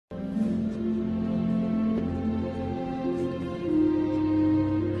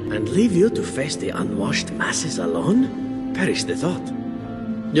And leave you to face the unwashed masses alone? Perish the thought.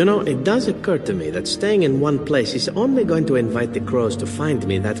 You know, it does occur to me that staying in one place is only going to invite the crows to find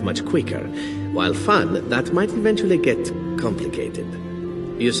me that much quicker, while fun, that might eventually get complicated.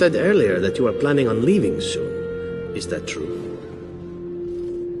 You said earlier that you are planning on leaving soon. Is that true?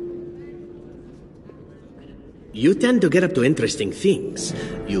 You tend to get up to interesting things.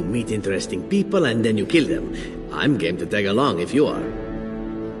 You meet interesting people and then you kill them. I'm game to tag along if you are.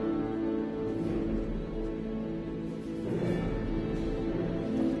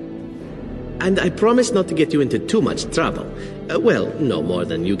 And I promise not to get you into too much trouble. Well, no more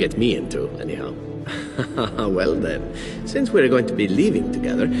than you get me into, anyhow. Well then, since we're going to be leaving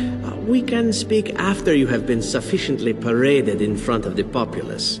together, we can speak after you have been sufficiently paraded in front of the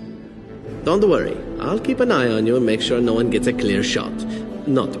populace. Don't worry, I'll keep an eye on you and make sure no one gets a clear shot.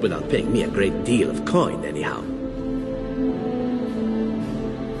 Not without paying me a great deal of coin, anyhow.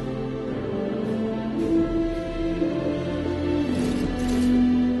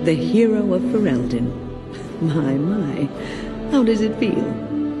 The hero of Ferelden. My. How does it feel?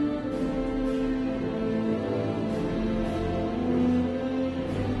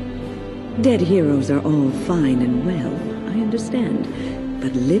 Dead heroes are all fine and well, I understand.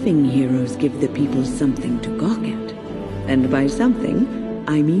 But living heroes give the people something to gawk at. And by something,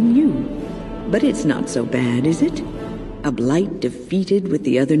 I mean you. But it's not so bad, is it? A blight defeated with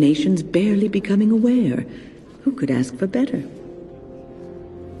the other nations barely becoming aware. Who could ask for better?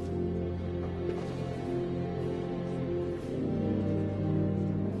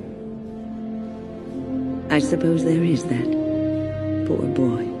 I suppose there is that. Poor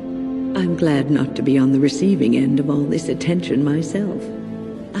boy. I'm glad not to be on the receiving end of all this attention myself.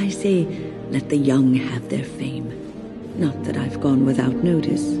 I say, let the young have their fame. Not that I've gone without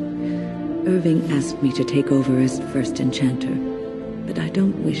notice. Irving asked me to take over as first enchanter, but I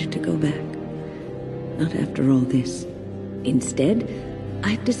don't wish to go back. Not after all this. Instead,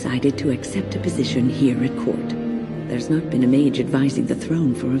 I've decided to accept a position here at court. There's not been a mage advising the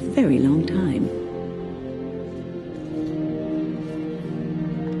throne for a very long time.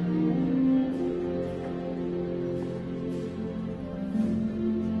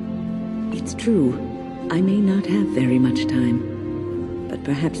 It's true, I may not have very much time, but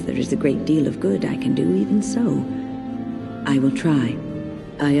perhaps there is a great deal of good I can do even so. I will try.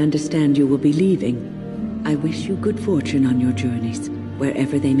 I understand you will be leaving. I wish you good fortune on your journeys,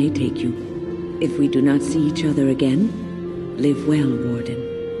 wherever they may take you. If we do not see each other again, live well, Warden,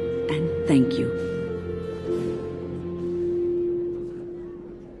 and thank you.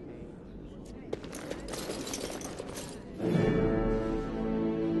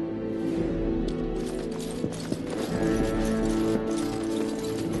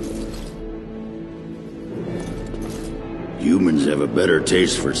 Humans have a better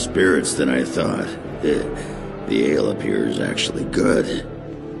taste for spirits than I thought. The ale up here is actually good.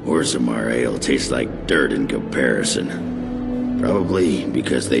 Orzammar ale tastes like dirt in comparison. Probably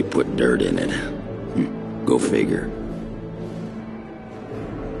because they put dirt in it. Go figure.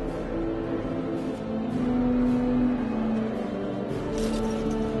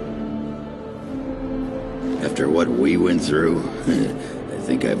 After what we went through, I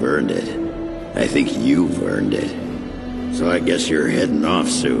think I've earned it. I think you've earned it. So I guess you're heading off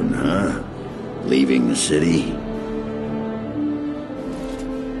soon, huh? Leaving the city?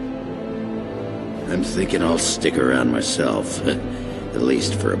 I'm thinking I'll stick around myself, at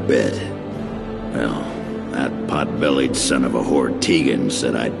least for a bit. Well, that pot-bellied son of a whore Tegan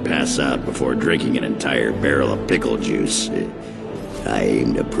said I'd pass out before drinking an entire barrel of pickle juice. I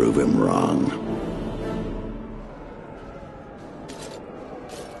aim to prove him wrong.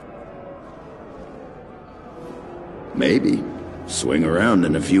 Maybe. Swing around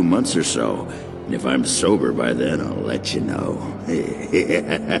in a few months or so. And if I'm sober by then, I'll let you know.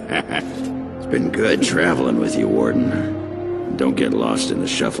 It's been good traveling with you, Warden. Don't get lost in the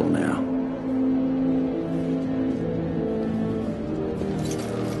shuffle now.